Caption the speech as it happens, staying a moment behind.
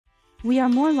We are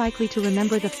more likely to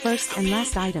remember the first and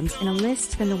last items in a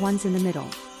list than the ones in the middle.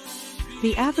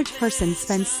 The average person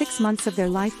spends 6 months of their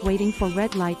life waiting for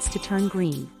red lights to turn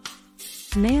green.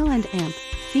 Male and amp,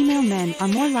 female men are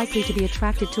more likely to be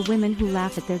attracted to women who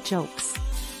laugh at their jokes.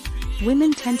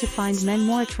 Women tend to find men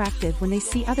more attractive when they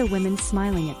see other women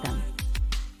smiling at them.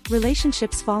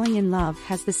 Relationships. Falling in love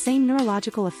has the same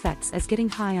neurological effects as getting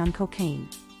high on cocaine.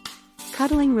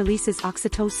 Cuddling releases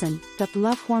oxytocin, the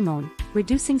love hormone,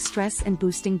 reducing stress and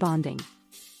boosting bonding.